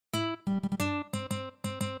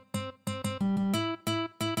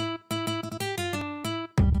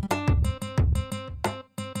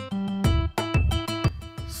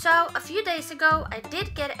days ago I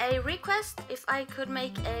did get a request if I could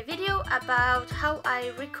make a video about how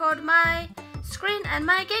I record my screen and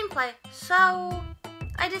my gameplay, so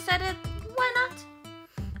I decided why not?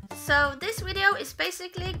 So this video is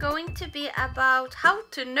basically going to be about how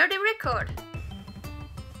to nerdy record.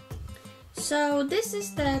 So this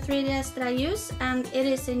is the 3DS that I use, and it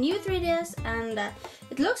is a new 3DS, and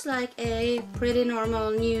it looks like a pretty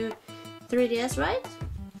normal new 3DS, right?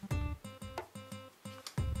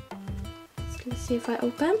 Let's see if I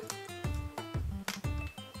open.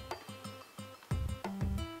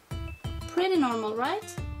 Pretty normal,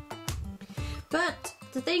 right? But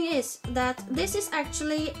the thing is that this is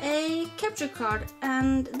actually a capture card,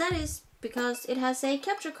 and that is because it has a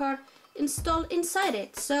capture card installed inside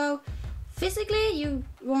it. So physically you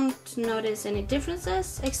won't notice any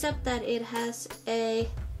differences, except that it has a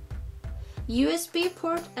USB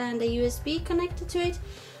port and a USB connected to it,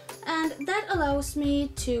 and that allows me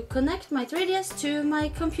to connect my 3DS to my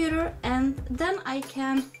computer, and then I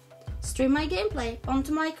can stream my gameplay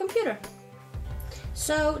onto my computer.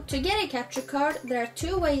 So to get a capture card, there are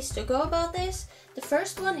two ways to go about this. The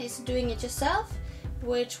first one is doing it yourself,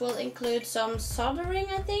 which will include some soldering,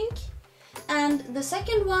 I think. And the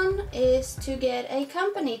second one is to get a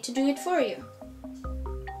company to do it for you.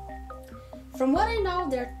 From what I know,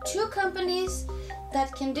 there are two companies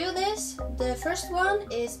that can do this. The first one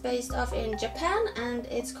is based off in Japan, and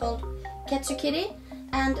it's called Katsukiri,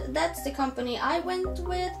 and that's the company I went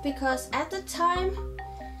with because at the time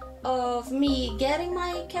of me getting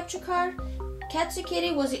my capture card,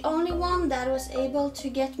 Katsukiri was the only one that was able to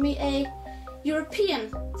get me a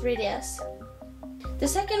European 3DS. The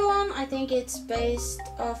second one, I think it's based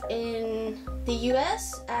off in the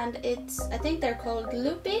US, and I think they're called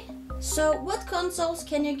Loopy. So what consoles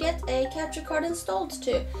can you get a capture card installed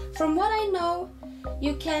to? From what I know,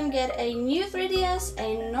 you can get a new 3DS,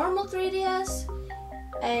 a normal 3DS,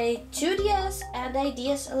 a 2DS, and a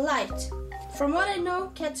DS Lite. From what I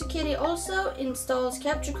know, Katsukiri also installs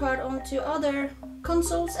capture card onto other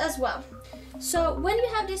consoles as well. So when you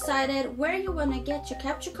have decided where you want to get your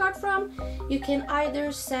capture card from, you can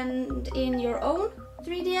either send in your own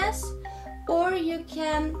 3DS or you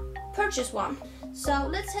can purchase one. So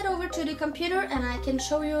let's head over to the computer and I can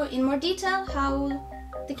show you in more detail how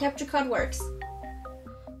the capture card works.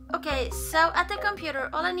 Okay, so at the computer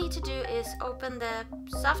all I need to do is open the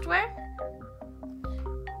software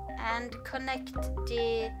and connect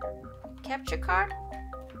the capture card,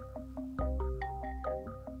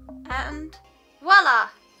 and voila!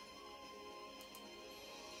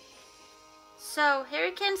 So here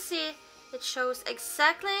you can see it shows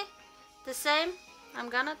exactly the same. I'm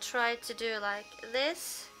gonna try to do like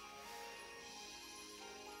this.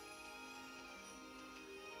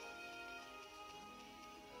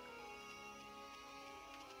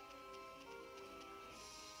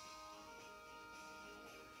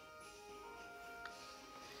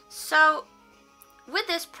 So with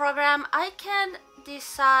this program I can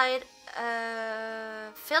decide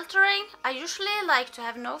filtering. I usually like to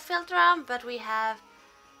have no filter on, but we have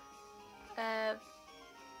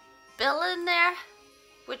Bill in there,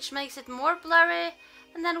 which makes it more blurry,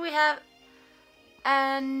 and then we have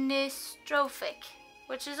Anistrophic,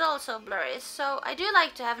 which is also blurry. So I do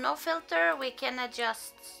like to have no filter. We can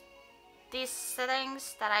adjust these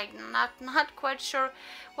settings that I'm not quite sure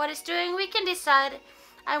what it's doing. We can decide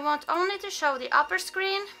I want only to show the upper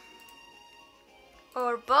screen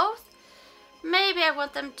or both. Maybe I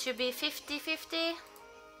want them to be 50-50.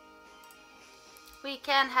 We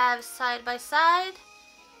can have side by side.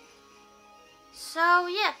 So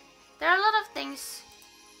yeah, there are a lot of things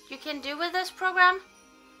you can do with this program.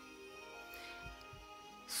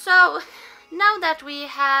 So now that we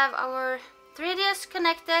have our 3DS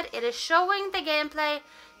connected, it is showing the gameplay.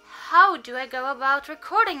 How do I go about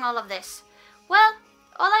recording all of this? Well,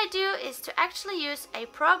 all I do is to actually use a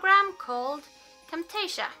program called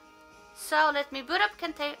Camtasia. So let me boot up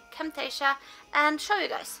Camtasia and show you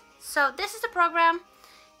guys. So this is the program.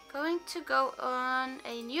 Going to go on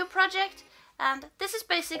a new project, and this is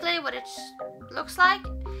basically what it looks like.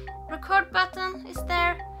 Record button is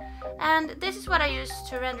there, and this is what I use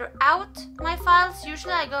to render out my files.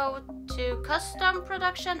 Usually I go to custom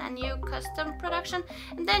production and new custom production,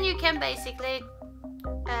 and then you can basically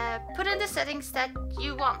put in the settings that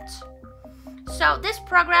you want. So this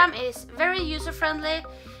program is very user friendly.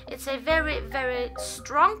 It's a very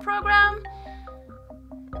strong program,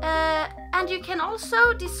 and you can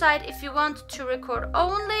also decide if you want to record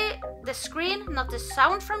only the screen, not the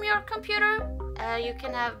sound from your computer. You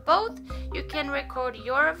can have both. You can record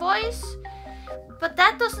your voice, but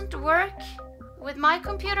that doesn't work with my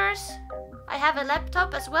computers. I have a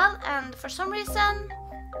laptop as well, and for some reason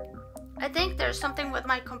I think there's something with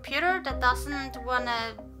my computer that doesn't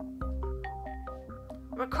wanna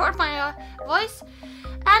record my voice.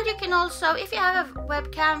 And you can also, if you have a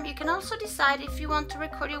webcam, you can also decide if you want to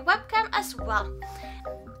record your webcam as well.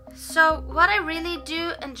 So what I really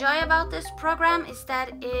do enjoy about this program is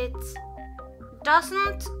that it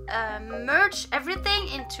doesn't merge everything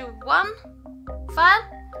into one file.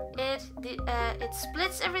 It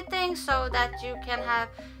splits everything so that you can have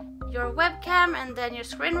your webcam and then your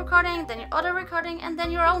screen recording, then your audio recording, and then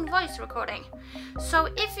your own voice recording. So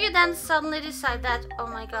if you then suddenly decide that, oh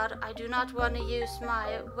my god, I do not want to use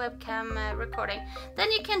my webcam recording, then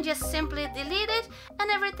you can just simply delete it and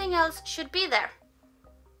everything else should be there.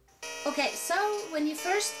 Okay, so when you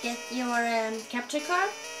first get your capture card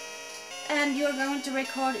and you're going to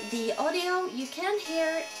record the audio, you can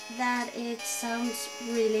hear that it sounds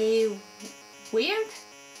really weird.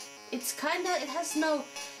 It's it has no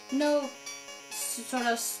sort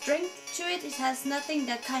of strength to it. It has nothing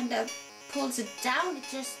that kind of pulls it down. It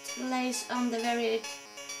just lays on the very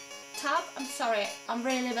top. I'm sorry, I'm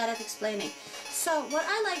really bad at explaining. So what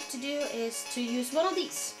I like to do is to use one of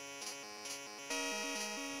these.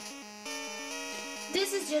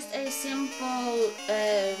 This is just a simple,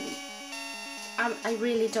 I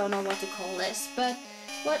really don't know what to call this, but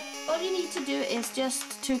all you need to do is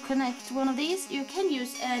just to connect one of these. You can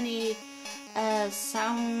use any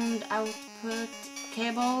sound output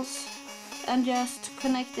cables and just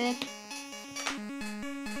connect it,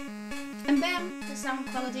 and bam, the sound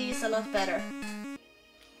quality is a lot better.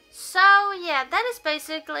 So yeah, that is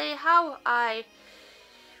basically how I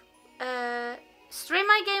stream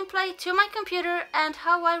my gameplay to my computer and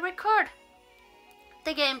how I record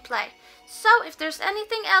the gameplay. So if there's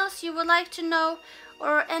anything else you would like to know,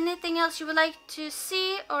 or anything else you would like to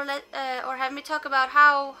see, or have me talk about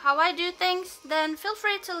how I do things, then feel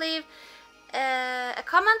free to leave a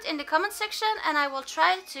comment in the comment section, and I will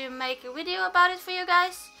try to make a video about it for you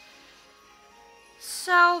guys.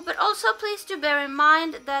 So, but also please do bear in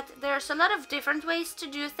mind that there's a lot of different ways to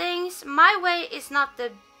do things. My way is not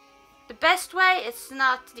the best way, it's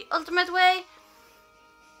not the ultimate way.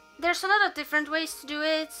 There's a lot of different ways to do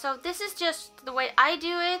it, so this is just the way I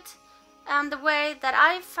do it and the way that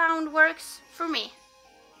I found works for me.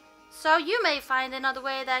 So you may find another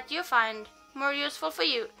way that you find more useful for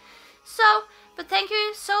you. So, but thank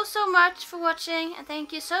you so much for watching, and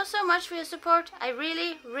thank you so much for your support. I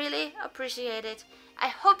really appreciate it. I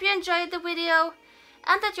hope you enjoyed the video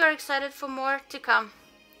and that you're excited for more to come.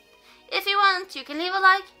 If you want, you can leave a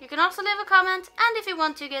like, you can also leave a comment, and if you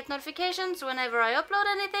want to get notifications whenever I upload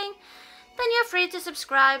anything, then you're free to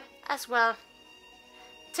subscribe as well.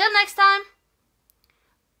 Till next time,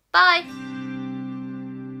 bye!